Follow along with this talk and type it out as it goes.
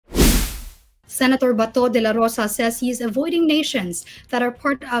Senator Bato Dela Rosa says he is avoiding nations that are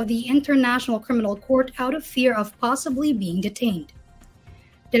part of the International Criminal Court out of fear of possibly being detained.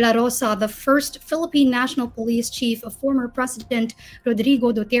 Dela Rosa, the first Philippine National Police chief of former President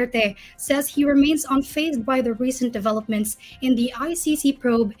Rodrigo Duterte, says he remains unfazed by the recent developments in the ICC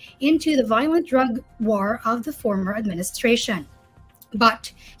probe into the violent drug war of the former administration.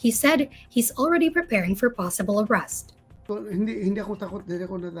 But he said he's already preparing for possible arrest. Hindi ako takot, hindi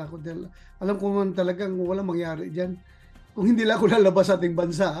ako natakot dahil alam ko man talagang walang mangyari diyan. Kung hindi lang ako lalabas sa ating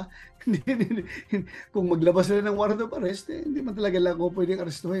bansa, kung maglabas sila ng warrant of arrest, hindi man talaga lang ako pwedeng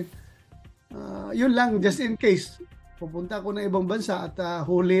arestuhin. Yun lang, just in case, pupunta ako ng ibang bansa at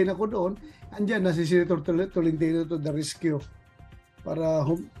hulihin ako doon, andyan na si Senator Tolentino to the rescue para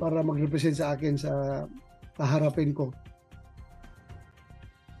mag-represent sa akin sa haharapin ko.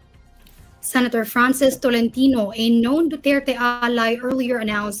 Senator Francis Tolentino, a known Duterte ally, earlier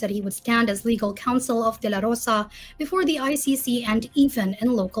announced that he would stand as legal counsel of Dela Rosa before the ICC and even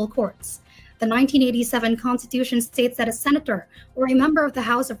in local courts. The 1987 Constitution states that a senator or a member of the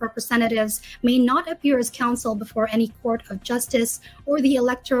House of Representatives may not appear as counsel before any court of justice or the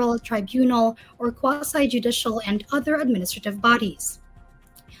electoral tribunal or quasi-judicial and other administrative bodies.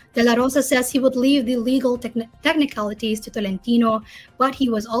 Dela Rosa says he would leave the legal technicalities to Tolentino, but he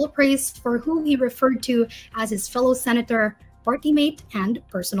was all praised for who he referred to as his fellow senator, party mate, and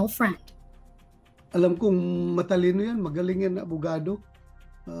personal friend. Alam kong matalino yan, magaling yan na abogado.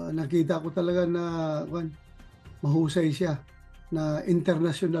 Nakita ko talaga na mahusay siya na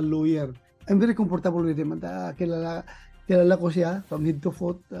international lawyer. I'm very comfortable with him. Kilala ko siya from head to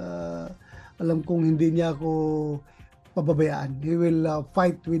foot. Alam kong hindi niya ako pababayaan. He will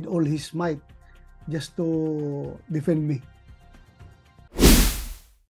fight with all his might just to defend me.